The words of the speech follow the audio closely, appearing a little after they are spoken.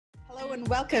And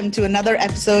welcome to another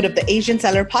episode of the Asian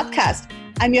Seller Podcast.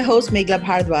 I'm your host, Meghla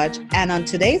Bhardwaj, and on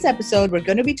today's episode, we're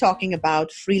going to be talking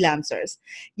about freelancers.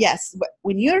 Yes,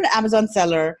 when you're an Amazon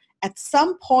seller, at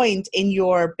some point in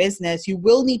your business, you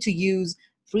will need to use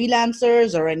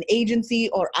freelancers or an agency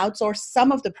or outsource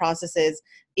some of the processes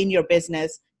in your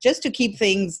business just to keep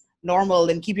things normal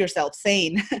and keep yourself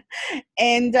sane.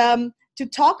 And to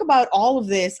talk about all of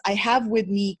this, I have with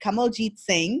me Kamaljit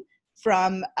Singh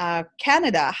from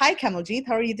Canada. Hi, Kamaljit.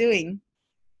 How are you doing?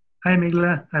 Hi,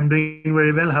 Meghla. I'm doing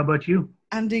very well. How about you?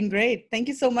 I'm doing great. Thank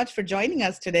you so much for joining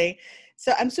us today.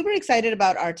 So I'm super excited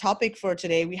about our topic for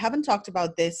today. We haven't talked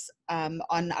about this on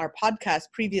our podcast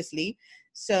previously.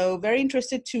 So very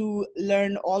interested to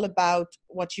learn all about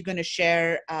what you're going to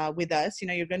share with us. You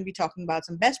know, you're going to be talking about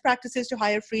some best practices to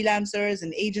hire freelancers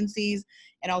and agencies,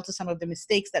 and also some of the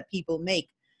mistakes that people make.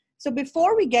 So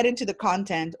before we get into the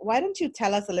content, why don't you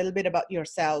tell us a little bit about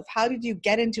yourself? How did you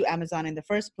get into Amazon in the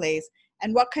first place?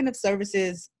 And what kind of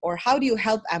services or how do you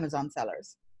help Amazon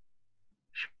sellers?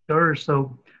 Sure.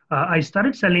 So I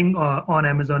started selling on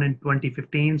Amazon in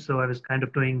 2015. So I was kind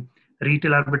of doing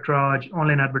retail arbitrage,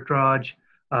 online arbitrage,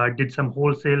 did some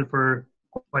wholesale for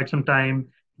quite some time,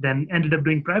 then ended up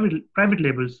doing private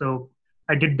labels. So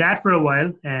I did that for a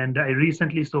while, and I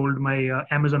recently sold my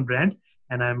Amazon brand.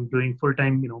 And I'm doing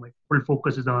full-time, my full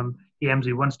focus is on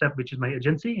AMZ One Step, which is my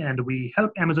agency. And we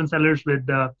help Amazon sellers with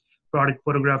product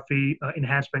photography,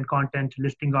 enhancement content,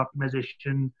 listing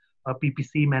optimization,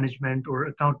 PPC management or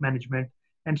account management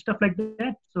and stuff like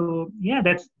that. So yeah,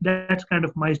 that's kind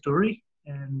of my story.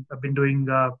 And I've been doing,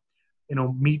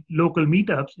 local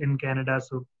meetups in Canada.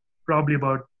 So probably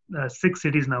about 6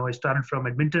 cities now. I started from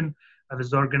Edmonton. I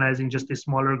was organizing just a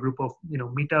smaller group of,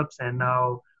 meetups, and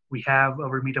now we have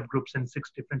our meetup groups in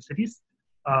 6 different cities.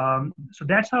 So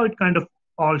that's how it kind of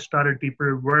all started.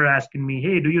 People were asking me,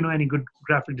 hey, do you know any good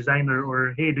graphic designer?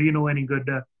 Or, hey, do you know any good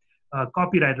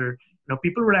copywriter?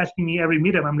 People were asking me every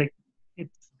meetup. I'm like,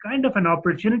 it's kind of an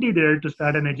opportunity there to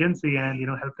start an agency and,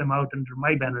 help them out under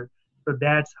my banner. So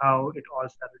that's how it all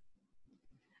started.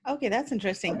 Okay, that's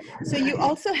interesting. So you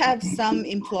also have some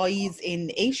employees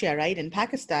in Asia, right? In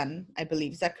Pakistan, I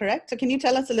believe. Is that correct? So can you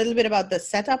tell us a little bit about the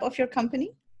setup of your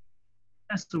company?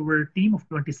 So we're a team of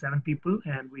 27 people,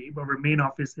 and our main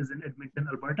office is in Edmonton,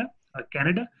 Alberta,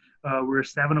 Canada. We're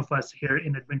 7 of us here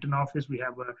in Edmonton office. We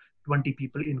have 20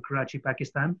 people in Karachi,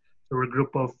 Pakistan. So we're a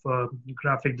group of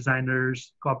graphic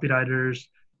designers, copywriters,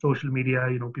 social media.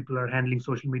 People are handling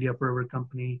social media for our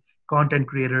company, content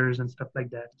creators, and stuff like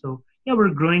that. So yeah, we're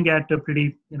growing at a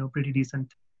pretty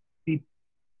decent speed.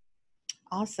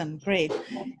 Awesome. Great.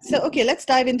 So, okay, let's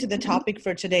dive into the topic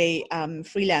for today,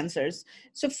 freelancers.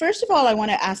 So first of all, I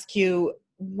want to ask you,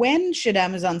 when should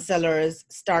Amazon sellers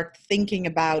start thinking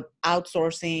about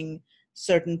outsourcing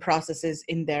certain processes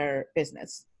in their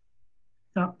business?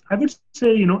 I would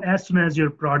say, as soon as your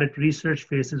product research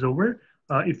phase is over,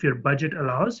 if your budget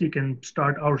allows, you can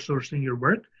start outsourcing your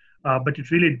work. But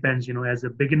it really depends, as a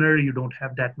beginner, you don't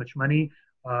have that much money.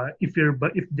 If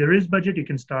there is budget, you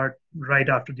can start right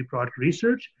after the product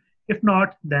research. If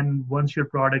not, then once your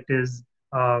product is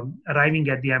arriving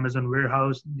at the Amazon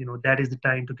warehouse, that is the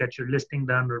time to get your listing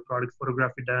done or product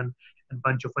photography done and a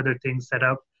bunch of other things set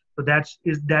up. So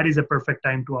that is a perfect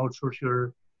time to outsource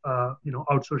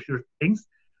your things.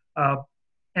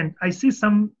 And I see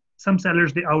some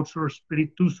sellers, they outsource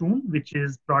pretty too soon, which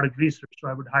is product research. So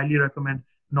I would highly recommend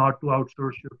not to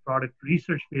outsource your product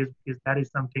research phase, because that is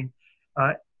something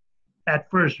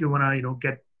at first you want to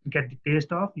get the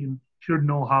taste of. You should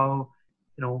know how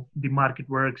the market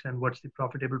works and what's the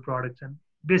profitable products, and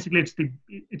basically it's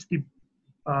the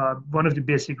one of the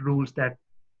basic rules that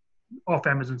of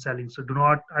Amazon selling. So do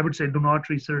not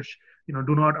research,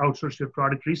 do not outsource your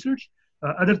product research.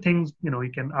 Other things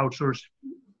you can outsource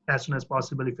as soon as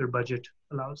possible if your budget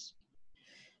allows.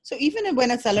 So even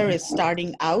when a seller is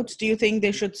starting out, do you think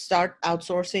they should start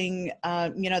outsourcing,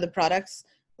 the products?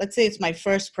 Let's say it's my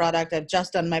first product. I've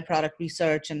just done my product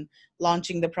research and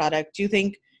launching the product. Do you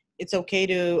think it's okay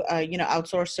to,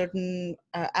 outsource certain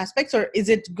aspects, or is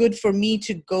it good for me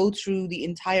to go through the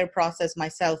entire process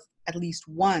myself at least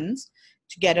once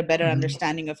to get a better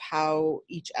understanding of how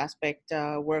each aspect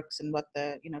works and what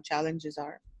the, challenges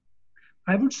are?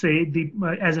 I would say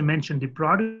as I mentioned, the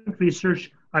product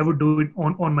research, I would do it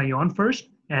on my own first,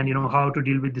 and how to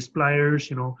deal with the suppliers,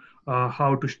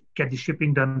 how to get the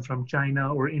shipping done from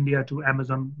China or India to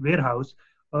Amazon warehouse.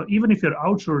 Even if you're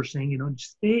outsourcing,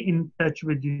 just stay in touch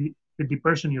with the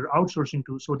person you're outsourcing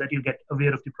to, so that you get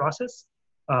aware of the process.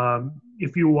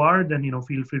 If you are, then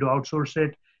feel free to outsource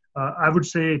it. I would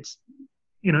say it's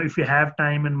if you have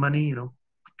time and money,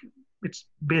 it's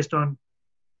based on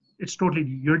it's totally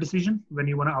your decision when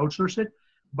you want to outsource it.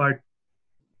 But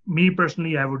me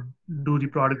personally, I would do the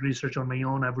product research on my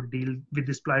own. I would deal with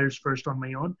the suppliers first on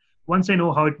my own. Once I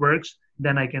know how it works,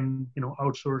 then I can,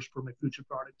 outsource for my future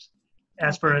products. Okay.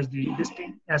 As far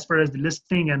as the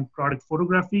listing and product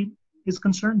photography is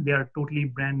concerned, they are totally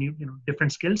brand new,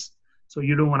 different skills. So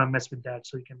you don't want to mess with that.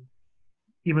 So you can,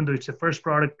 even though it's a first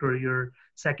product or your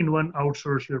second one,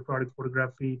 outsource your product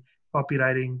photography,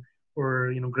 copywriting,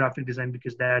 or graphic design,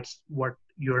 because that's what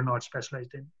you're not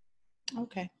specialized in.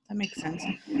 Okay, that makes sense.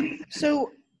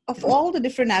 So, of all the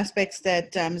different aspects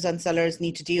that Amazon sellers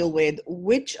need to deal with,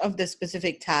 which of the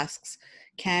specific tasks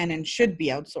can and should be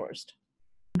outsourced?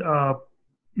 Uh,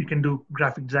 you can do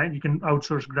graphic design. You can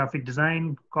outsource graphic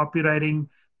design, copywriting,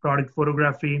 product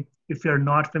photography. If you're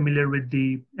not familiar with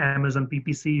the Amazon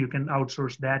PPC, you can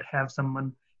outsource that. Have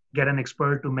someone get an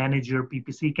expert to manage your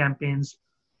PPC campaigns,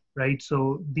 right?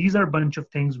 So these are a bunch of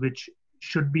things which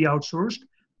should be outsourced,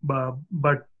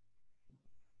 but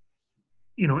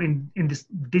in this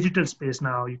digital space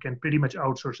now, you can pretty much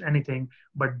outsource anything.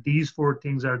 But these four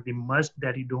things are the must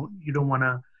that you don't want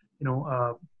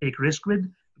to take risk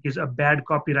with, because a bad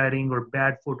copywriting or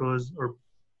bad photos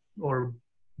or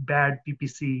bad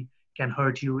PPC can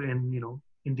hurt you in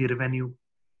the revenue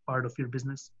part of your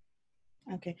business.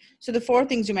 Okay, so the four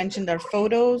things you mentioned are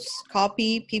photos,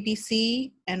 copy,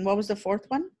 PPC, and what was the fourth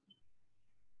one?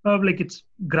 Like it's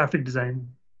graphic design.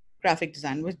 Graphic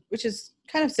design, which is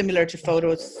kind of similar to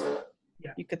photos,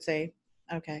 Yeah, you could say.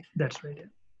 Okay. that's right.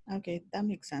 Yeah. Okay, that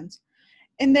makes sense.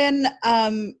 And then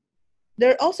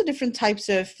there are also different types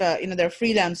of, there are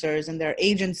freelancers and there are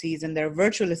agencies and there are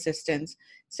virtual assistants.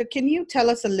 So can you tell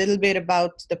us a little bit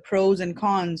about the pros and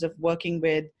cons of working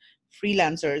with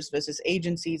freelancers versus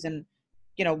agencies? And,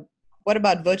 what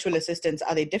about virtual assistants?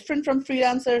 Are they different from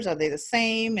freelancers? Are they the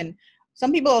same? And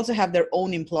some people also have their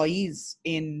own employees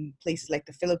in places like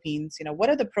the Philippines. What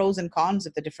are the pros and cons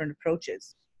of the different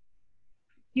approaches?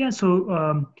 Yeah,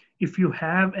 so if you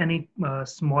have any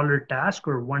smaller task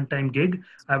or one-time gig,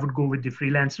 I would go with the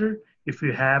freelancer. If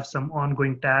you have some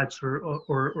ongoing tasks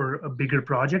or a bigger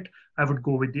project, I would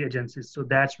go with the agencies. So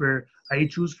that's where I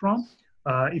choose from.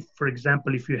 If, for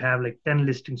example, if you have like 10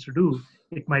 listings to do,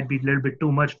 it might be a little bit too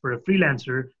much for a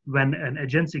freelancer when an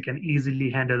agency can easily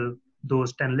handle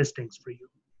those 10 listings for you.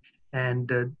 And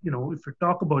if you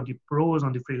talk about the pros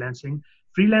on the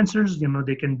freelancers,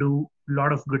 they can do a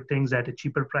lot of good things at a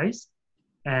cheaper price,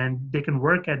 and they can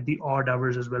work at the odd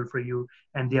hours as well for you.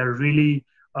 And they are really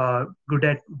good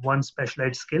at one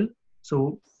specialized skill.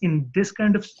 So in this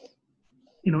kind of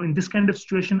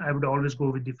situation, I would always go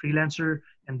with the freelancer,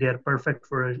 and they are perfect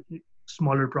for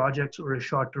smaller projects or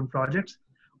short-term projects.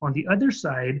 On the other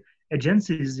side,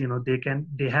 agencies,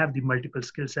 they have the multiple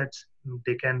skill sets.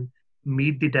 They can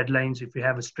meet the deadlines. If you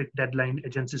have a strict deadline,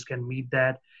 agencies can meet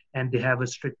that, and they have a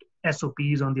strict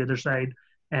SOPs on the other side.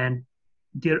 And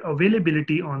their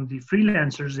availability on the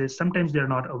freelancers is sometimes they're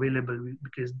not available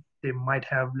because they might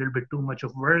have a little bit too much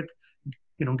of work,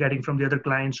 getting from the other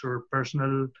clients, or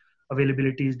personal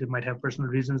availabilities. They might have personal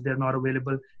reasons they're not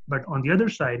available. But on the other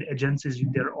side, agencies,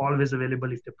 they're always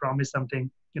available. If they promise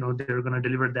something, they're going to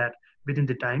deliver that within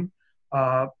the time.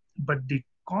 But the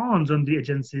cons on the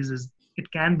agencies is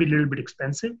it can be a little bit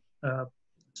expensive.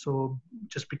 So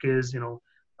just because,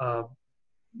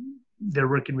 they're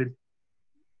working with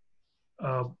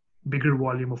a bigger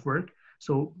volume of work.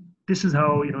 So this is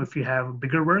how, if you have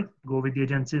bigger work, go with the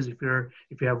agencies. If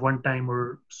you have one time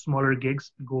or smaller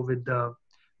gigs, go with the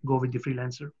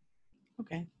freelancer.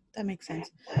 Okay, that makes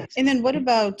sense. And then what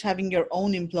about having your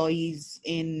own employees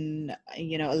in,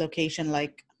 a location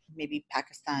like maybe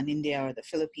Pakistan, India, or the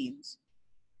Philippines?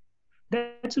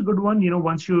 That's a good one.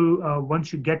 Once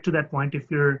you get to that point,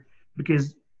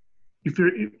 because if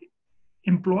your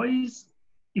employees,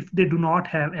 if they do not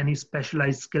have any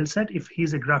specialized skill set, if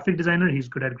he's a graphic designer, he's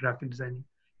good at graphic designing.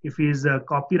 If he's a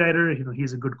copywriter,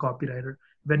 he's a good copywriter.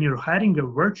 When you're hiring a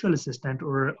virtual assistant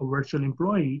or a virtual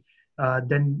employee,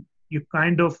 then you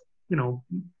kind of,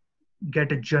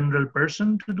 get a general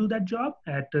person to do that job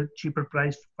at a cheaper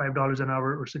price, $5 an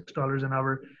hour or $6 an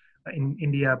hour in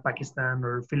India, Pakistan,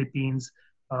 or Philippines.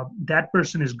 That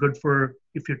person is good for,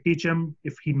 if you teach him,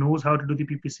 if he knows how to do the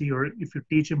PPC, or if you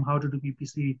teach him how to do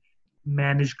PPC,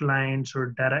 manage clients or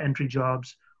data entry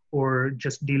jobs, or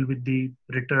just deal with the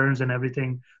returns and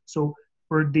everything. So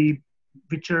for the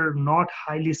which are not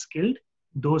highly skilled,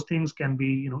 those things can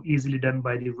be easily done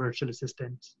by the virtual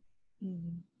assistants.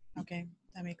 Okay,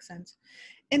 that makes sense.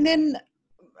 And then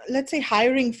let's say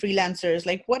hiring freelancers,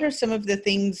 like what are some of the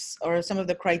things or some of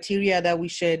the criteria that we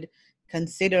should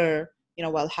consider,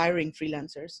 while hiring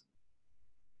freelancers?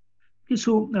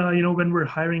 So, when we're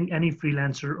hiring any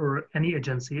freelancer or any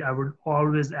agency, I would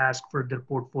always ask for their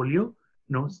portfolio,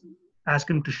 ask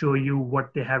them to show you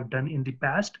what they have done in the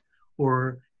past,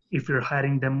 or if you're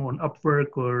hiring them on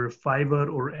Upwork or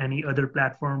Fiverr or any other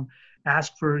platform,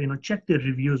 ask for, check their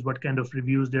reviews, what kind of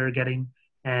reviews they're getting,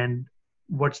 and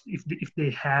if they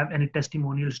have any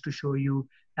testimonials to show you,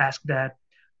 ask that.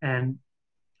 And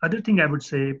other thing I would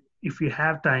say, if you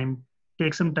have time,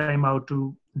 take some time out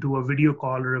to do a video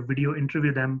call or a video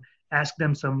interview them, ask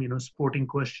them some, sporting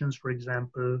questions. For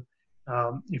example,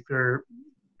 if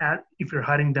you're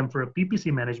hiring them for a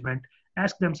PPC management,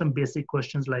 ask them some basic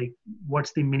questions like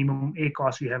what's the minimum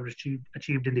ACOS you have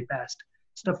achieved in the past,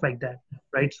 stuff like that,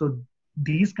 right? So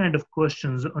these kind of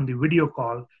questions on the video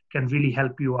call can really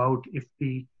help you out if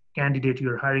the candidate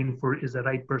you're hiring for is the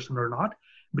right person or not.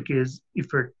 Because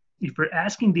if you're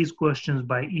asking these questions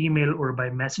by email or by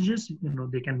messages,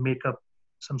 they can make up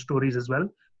some stories as well.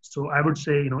 So I would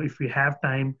say, if you have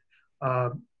time,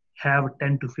 have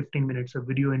 10 to 15 minutes of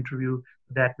video interview.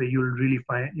 That way you'll really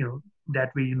find,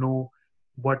 that way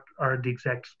what are the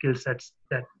exact skill sets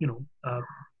that,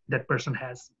 that person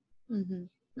has. Mm-hmm.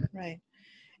 Right.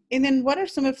 And then what are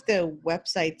some of the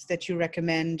websites that you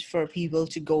recommend for people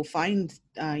to go find,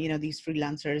 these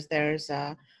freelancers? There's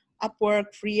Upwork,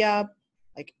 FreeUp,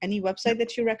 like any website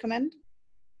that you recommend?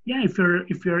 Yeah, if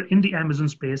you're in the Amazon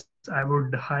space, I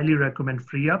would highly recommend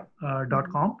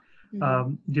freeup.com.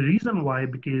 The reason why,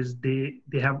 because they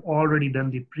have already done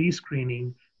the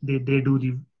pre-screening, they do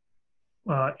the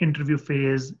interview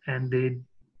phase, and they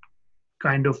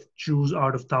kind of choose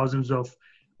out of thousands of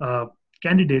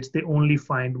candidates. They only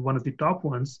find one of the top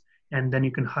ones, and then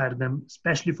you can hire them,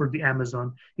 especially for the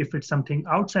Amazon. If it's something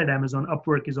outside Amazon,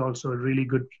 Upwork is also a really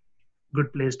good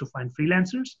place to find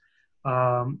freelancers.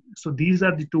 So these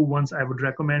are the two ones I would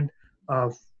recommend.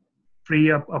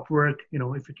 FreeUp, Upwork,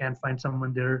 if you can find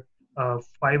someone there.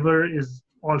 Fiverr is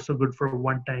also good for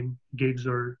one-time gigs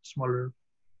or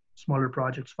smaller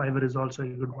projects. Fiverr is also a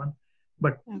good one,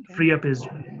 but okay. FreeUp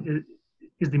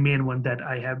is the main one that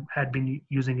I had been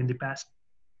using in the past.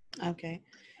 Okay.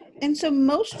 And so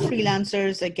most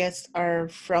freelancers, I guess, are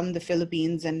from the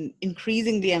Philippines, and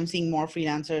increasingly I'm seeing more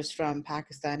freelancers from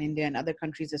Pakistan, India, and other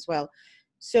countries as well.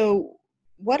 So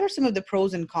what are some of the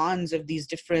pros and cons of these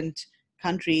different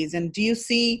countries? And do you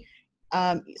see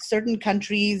certain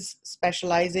countries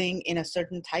specializing in a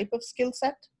certain type of skill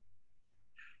set?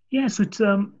 Yes,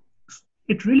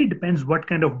 it really depends what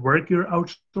kind of work you're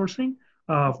outsourcing.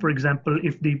 For example,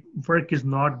 if the work is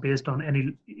not based on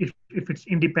if it's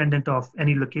independent of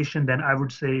any location, then I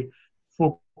would say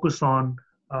focus on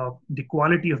the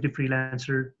quality of the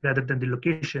freelancer rather than the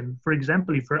location. For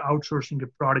example, if you're outsourcing a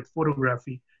product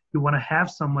photography, you want to have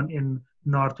someone in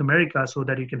North America so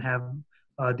that you can have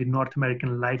the North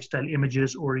American lifestyle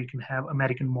images, or you can have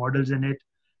American models in it.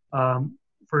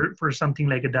 For something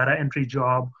like a data entry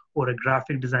job or a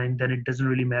graphic design, then it doesn't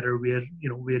really matter where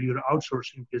you're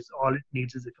outsourcing, because all it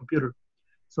needs is a computer.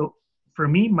 So for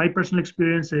me, my personal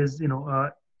experience is,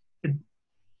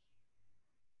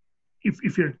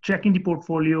 if you're checking the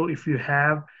portfolio, if you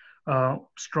have a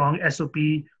strong SOP,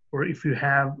 or if you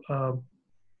have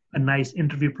a nice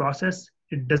interview process,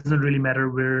 it doesn't really matter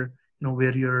where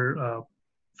your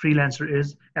freelancer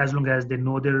is, as long as they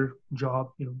know their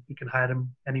job. You can hire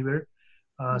them anywhere.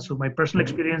 So my personal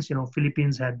experience,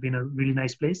 Philippines had been a really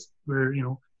nice place where,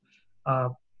 you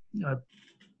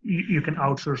can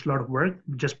outsource a lot of work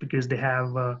just because they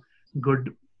have a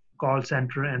good call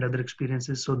center and other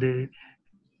experiences. So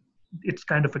it's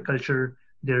kind of a culture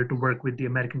there to work with the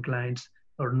American clients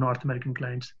or North American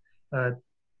clients.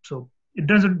 So it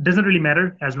doesn't really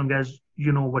matter as long as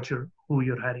you know who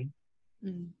you're hiring.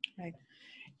 Right.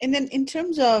 And then in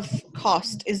terms of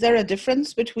cost, is there a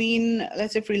difference between,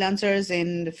 let's say, freelancers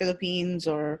in the Philippines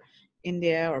or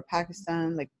India or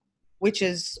Pakistan? Like, which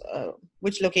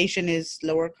location is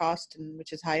lower cost and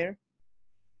which is higher?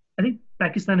 I think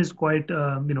Pakistan is quite,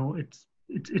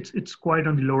 it's quite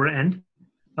on the lower end,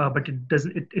 but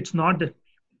it's not the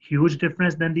huge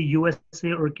difference than the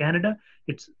USA or Canada.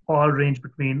 It's all range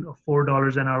between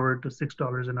 $4 an hour to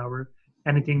 $6 an hour.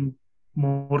 Anything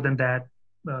more than that,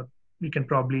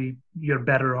 you're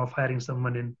better off hiring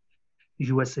someone in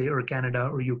USA or Canada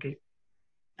or UK.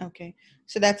 Okay.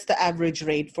 So that's the average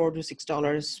rate, $4 to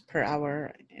 $6 per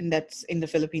hour. And that's in the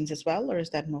Philippines as well, or is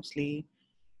that mostly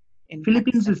in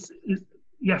Philippines?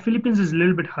 Pakistan? Philippines is a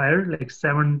little bit higher, like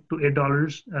 $7 to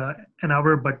 $8 an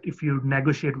hour. But if you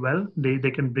negotiate well,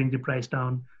 they can bring the price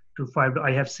down to $5.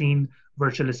 I have seen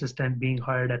virtual assistant being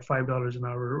hired at $5 an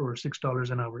hour or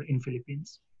 $6 an hour in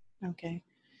Philippines. Okay.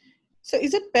 So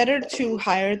is it better to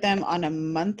hire them on a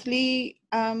monthly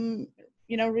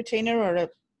retainer or a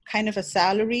kind of a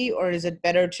salary, or is it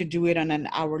better to do it on an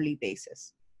hourly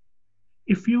basis?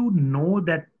 If you know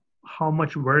that how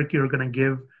much work you're going to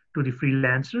give to the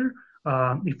freelancer,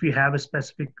 if you have a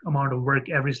specific amount of work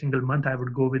every single month, I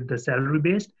would go with the salary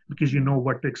based because you know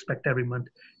what to expect every month.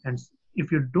 And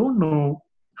if you don't know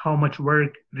how much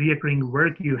work, reoccurring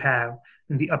work you have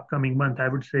in the upcoming month, I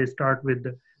would say start with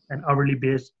an hourly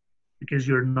base because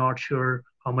you're not sure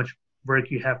how much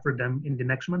work you have for them in the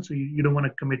next month. So you don't want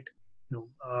to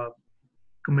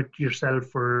commit yourself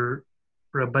for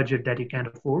a budget that you can't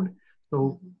afford.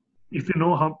 So if you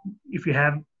know if you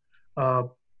have uh,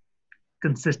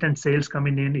 consistent sales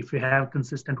coming in, if you have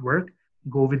consistent work,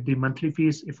 go with the monthly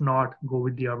fees. If not, go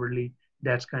with the hourly.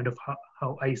 That's kind of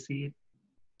how I see it.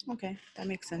 Okay, that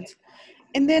makes sense.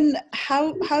 And then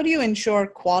how do you ensure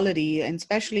quality, and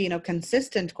especially,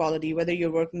 consistent quality, whether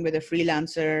you're working with a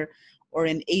freelancer or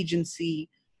an agency?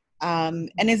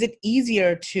 And is it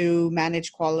easier to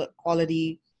manage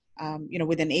quality,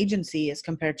 with an agency as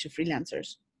compared to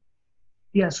freelancers?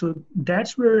 Yeah, so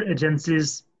that's where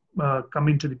agencies come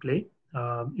into the play.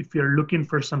 If you're looking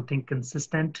for something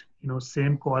consistent,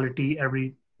 same quality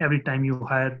every time you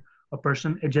hire a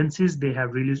person, agencies, they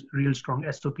have really real strong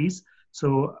SOPs.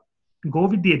 So go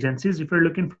with the agencies if you're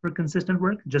looking for consistent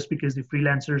work. Just because the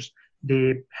freelancers,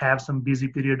 they have some busy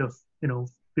period of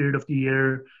the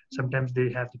year. Sometimes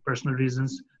they have the personal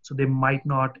reasons, so they might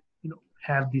not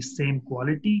have the same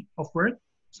quality of work.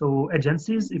 So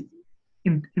agencies, if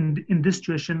in this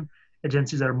situation,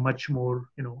 agencies are much more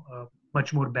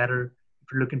better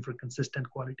if you're looking for consistent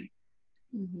quality.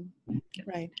 Mm-hmm.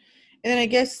 Right. And then I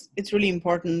guess it's really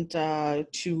important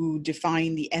to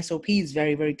define the SOPs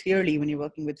very, very clearly when you're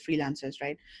working with freelancers,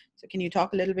 right? So can you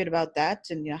talk a little bit about that,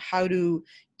 and how to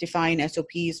define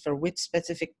SOPs for which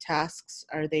specific tasks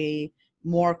are they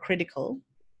more critical?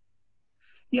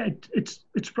 Yeah, it's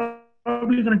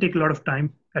probably going to take a lot of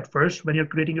time at first when you're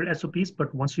creating your SOPs,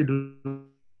 but once you do,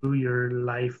 your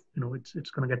life, it's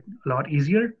going to get a lot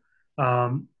easier.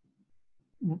 Um,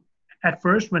 at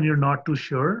first, when you're not too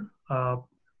sure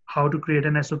how to create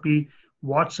an SOP,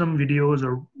 watch some videos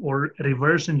or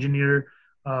reverse engineer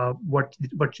what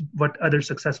other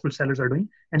successful sellers are doing,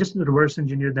 and just reverse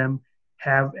engineer them.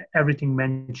 Have everything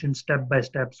mentioned step by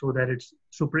step so that it's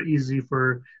super easy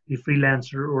for the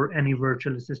freelancer or any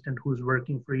virtual assistant who's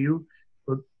working for you,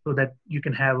 so that you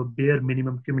can have a bare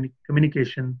minimum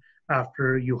communication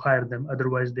after you hire them.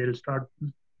 Otherwise,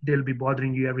 they'll be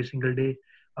bothering you every single day.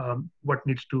 What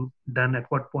needs to done at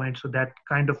what point? So that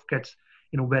kind of gets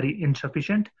very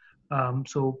insufficient.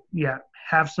 So yeah,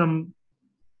 have some.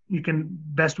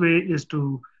 Best way is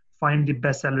to find the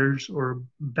best sellers or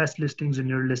best listings in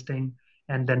your listing,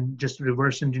 and then just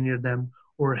reverse engineer them,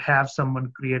 or have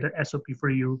someone create an SOP for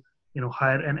you.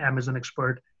 Hire an Amazon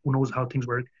expert who knows how things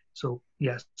work. So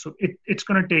yes, so it's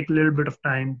going to take a little bit of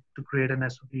time to create an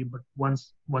SOP, but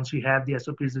once you have the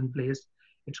SOPs in place,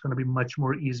 it's going to be much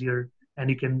more easier, and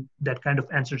that kind of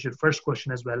answers your first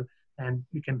question as well. And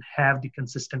you can have the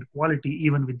consistent quality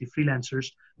even with the freelancers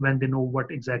when they know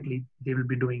what exactly they will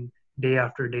be doing day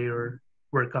after day or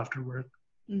work after work.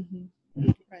 Mm-hmm.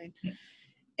 Right.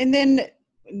 And then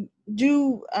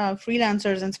do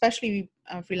freelancers, and especially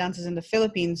freelancers in the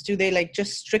Philippines, do they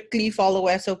just strictly follow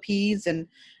SOPs and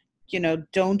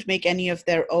don't make any of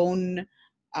their own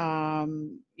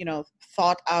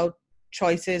thought out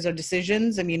choices or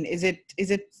decisions? I mean, is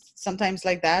it sometimes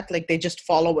like that, like they just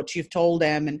follow what you've told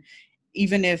them, and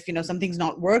even if something's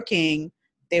not working,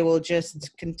 they will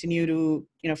just continue to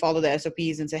follow the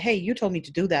SOPs and say, hey, you told me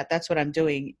to do that, that's what I'm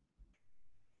doing?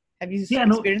 Have you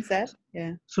experienced that?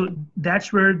 Yeah. So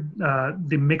that's where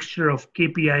the mixture of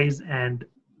KPIs and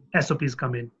SOPs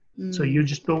come in. So you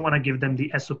just don't want to give them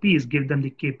the SOPs, give them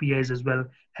the KPIs as well.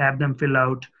 Have them fill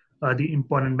out the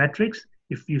important metrics.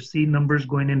 If you see numbers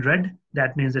going in red,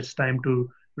 that means it's time to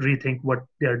rethink what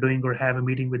they're doing or have a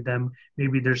meeting with them.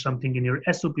 Maybe there's something in your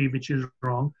SOP which is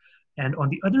wrong. And on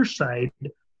the other side,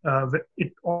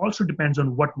 it also depends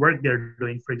on what work they're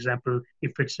doing. For example,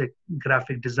 if it's a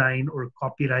graphic design or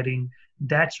copywriting,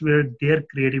 that's where their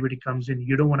creativity comes in.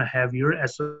 You don't want to have your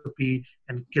SOP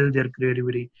and kill their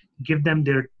creativity. Give them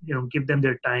their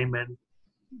time, and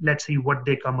let's see what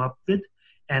they come up with.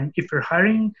 And if you're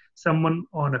hiring someone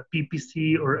on a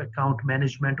PPC or account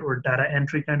management or data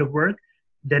entry kind of work,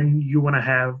 then you want to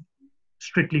have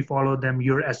strictly follow them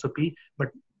your SOP. But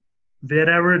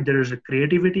wherever there is a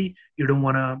creativity, you don't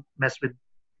want to mess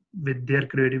with their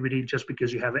creativity just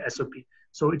because you have a SOP.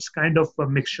 So it's kind of a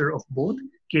mixture of both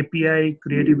KPI,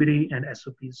 creativity, and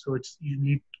SOPs. So you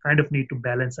need to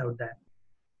balance out that.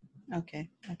 Okay,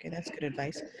 that's good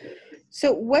advice.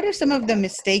 So what are some of the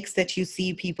mistakes that you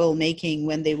see people making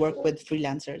when they work with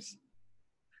freelancers?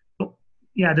 So,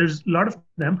 yeah, there's a lot of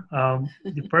them.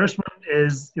 The first one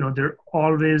is, they're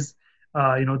always,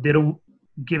 they don't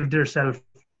give themselves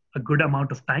a good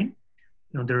amount of time.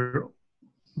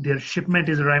 Their shipment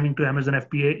is arriving to Amazon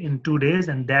FBA in 2 days,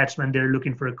 and that's when they're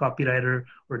looking for a copywriter,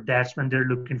 or that's when they're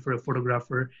looking for a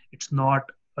photographer. It's not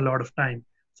a lot of time.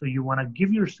 So you want to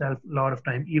give yourself a lot of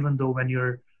time, even though when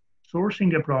you're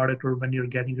sourcing a product or when you're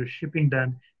getting your shipping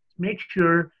done, make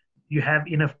sure you have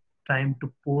enough time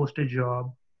to post a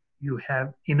job. You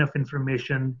have enough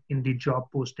information in the job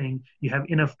posting. You have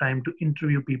enough time to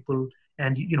interview people.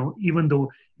 And, even though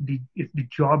if the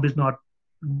job is not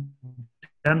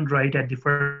done right at the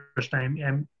first time,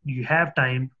 and you have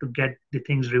time to get the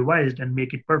things revised and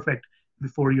make it perfect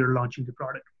before you're launching the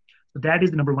product. So that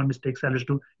is the number one mistake sellers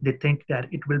do. They think that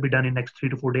it will be done in next 3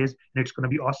 to 4 days and it's going to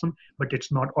be awesome, but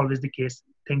it's not always the case.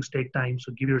 Things take time.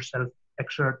 So give yourself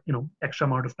extra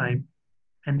amount of time.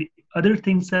 And the other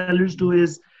thing sellers do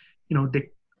is,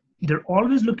 they're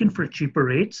always looking for cheaper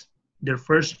rates. Their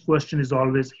first question is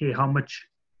always, hey, how much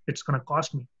it's going to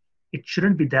cost me? It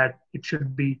shouldn't be that. It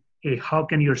should be, hey, how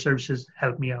can your services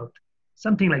help me out?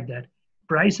 Something like that.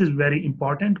 Price is very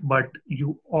important, but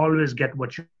you always get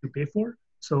what you pay for.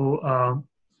 So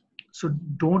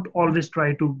don't always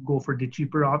try to go for the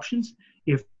cheaper options.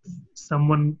 If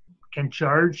someone can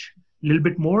charge a little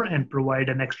bit more and provide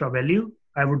an extra value,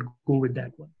 I would go with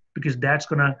that one, because that's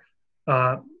gonna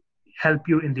help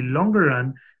you in the longer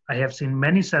run. I have seen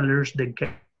many sellers, they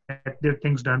get their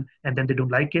things done and then they don't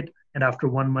like it, and after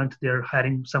 1 month they're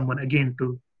hiring someone again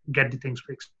to get the things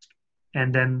fixed.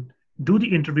 And then do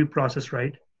the interview process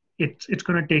right. It's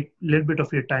going to take a little bit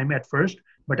of your time at first,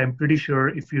 but I'm pretty sure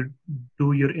if you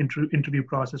do your interview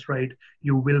process right,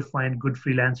 you will find good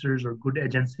freelancers or good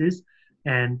agencies.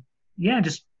 And yeah,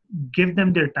 just give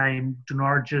them their time. Do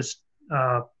not just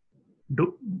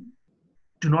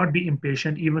do not be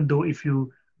impatient. Even though if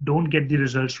you don't get the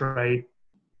results right,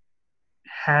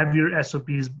 have your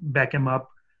SOPs, back them up,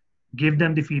 give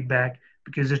them the feedback,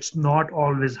 because it's not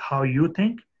always how you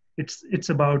think. It's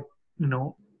about,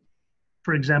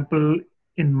 for example,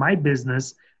 in my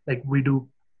business, like we do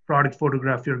product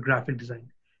photography or graphic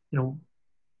design, you know,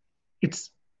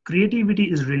 it's creativity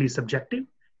is really subjective.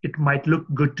 It might look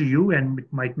good to you and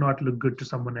it might not look good to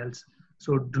someone else.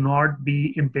 So do not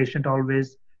be impatient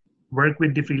always. Work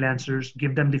with the freelancers,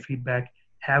 give them the feedback,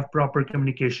 have proper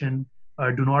communication.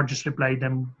 Do not just reply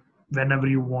them whenever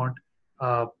you want.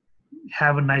 Uh,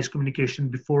 have a nice communication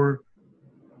before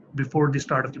the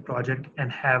start of the project,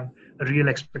 and have real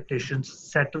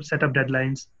expectations. Set up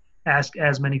deadlines. Ask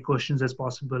as many questions as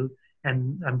possible,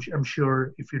 and I'm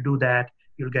sure if you do that,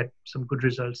 you'll get some good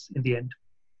results in the end.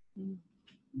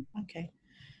 Okay.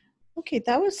 Okay,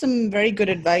 that was some very good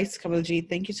advice, Kamaljit.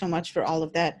 Thank you so much for all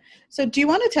of that. So do you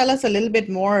want to tell us a little bit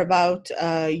more about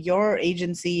your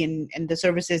agency and the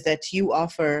services that you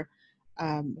offer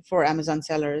for Amazon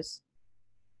sellers?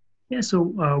 Yeah, so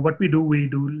what we do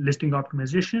listing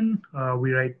optimization.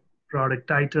 We write product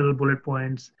title, bullet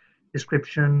points,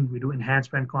 description. We do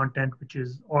enhancement content, which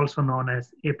is also known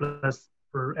as A plus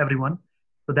for everyone.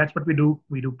 So that's what we do.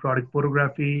 We do product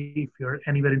photography. If you're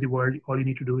anywhere in the world, all you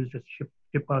need to do is just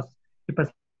ship us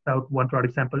out one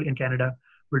product sample in Canada.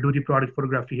 We'll do the product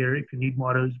photography here. If you need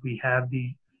models, we have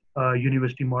the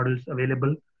university models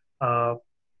available.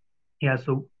 Yeah,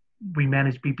 so we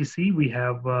manage PPC. We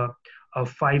have 5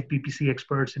 PPC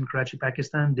experts in Karachi,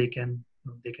 Pakistan. They can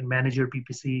manage your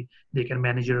PPC. They can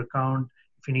manage your account.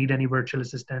 If you need any virtual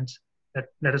assistance,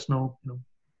 let us know.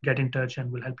 Get in touch and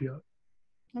we'll help you out.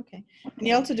 Okay. And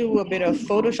you also do a bit of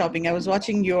photoshopping. I was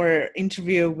watching your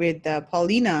interview with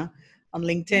Paulina on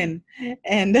LinkedIn,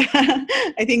 and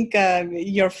I think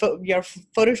your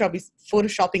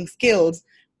photoshopping skills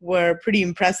were pretty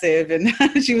impressive. And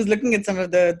she was looking at some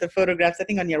of the photographs, I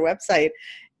think, on your website.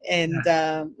 And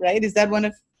right, is that one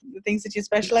of the things that you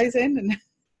specialize in?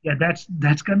 Yeah, that's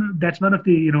one of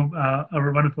the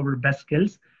one of our best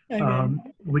skills. Okay.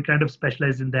 We kind of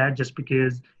specialize in that just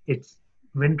because it's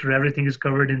winter, everything is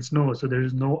covered in snow, so there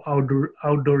is no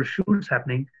outdoor shoots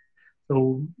happening.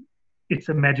 So it's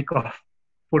a magic of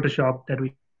Photoshop that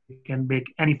we can make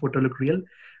any photo look real.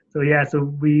 So yeah,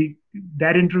 so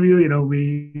that interview,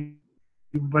 we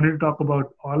wanted to talk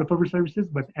about all of our services,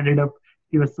 but ended up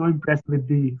he was so impressed with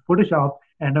the Photoshop,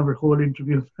 and our whole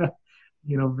interview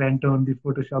went on the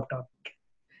Photoshop topic.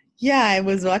 Yeah, I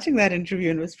was watching that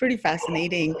interview and it was pretty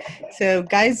fascinating. So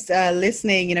guys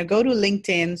listening, go to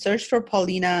LinkedIn, search for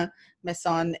Paulina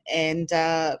Masson, and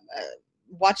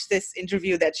watch this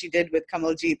interview that she did with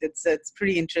Kamaljit. It's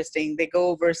pretty interesting. They go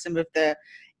over some of the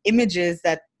images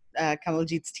that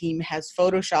Kamaljit's team has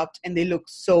photoshopped, and they look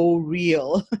so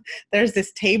real. There's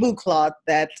this tablecloth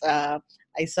that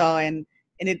I saw, and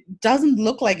it doesn't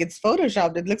look like it's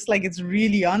photoshopped. It looks like it's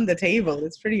really on the table.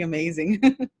 It's pretty amazing.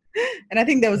 And I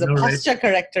think there was a posture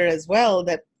corrector as well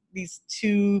that these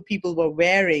two people were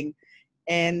wearing,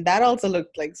 and that also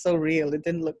looked like so real. It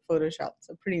didn't look photoshopped.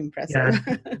 So pretty impressive.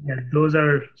 Yeah, those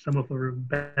are some of our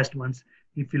best ones.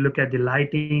 If you look at the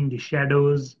lighting, the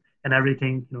shadows, and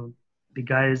everything, the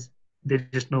guys, they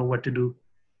just know what to do.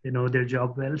 They know their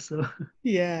job well. So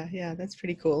yeah, that's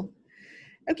pretty cool.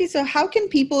 Okay, so how can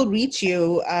people reach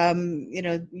you?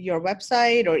 Your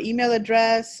website or email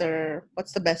address, or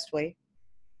what's the best way?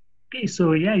 Okay,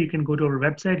 so yeah, you can go to our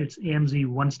website. It's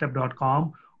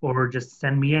amz1step.com, or just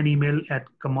send me an email at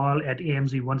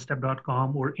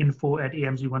kamal@amz1step.com or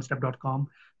info@amz1step.com.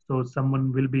 So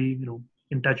someone will be,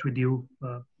 in touch with you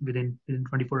within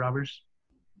 24 hours.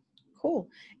 Cool.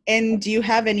 And do you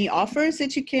have any offers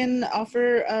that you can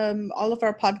offer all of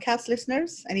our podcast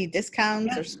listeners? Any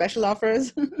discounts or special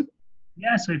offers?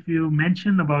 Yeah, so if you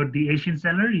mention about the Asian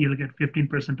seller, you'll get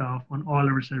 15% off on all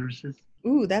our services.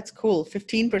 Ooh, that's cool.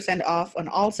 15% off on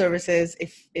all services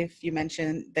if you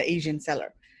mention the Asian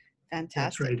seller.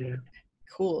 Fantastic. That's right, yeah.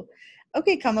 Cool.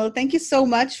 Okay, Kamal, thank you so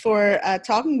much for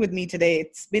talking with me today.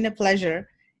 It's been a pleasure,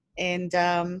 and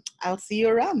I'll see you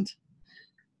around.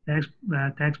 Thanks,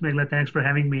 Megla. Thanks for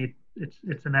having me.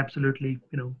 It's an absolutely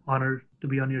honor to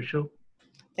be on your show.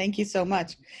 Thank you so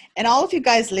much. And all of you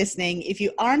guys listening, if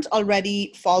you aren't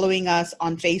already following us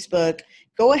on Facebook,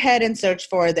 go ahead and search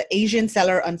for the Asian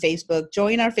Seller on Facebook.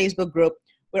 Join our Facebook group.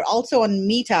 We're also on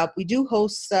Meetup. We do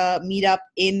host Meetup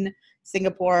in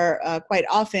Singapore quite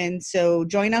often. So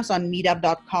join us on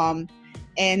meetup.com.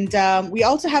 And we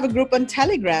also have a group on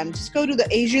Telegram. Just go to the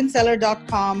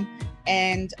asianseller.com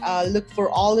and look for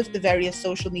all of the various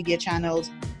social media channels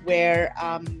where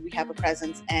we have a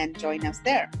presence, and join us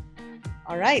there.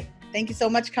 All right. Thank you so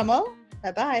much, Kamal.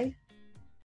 Bye-bye.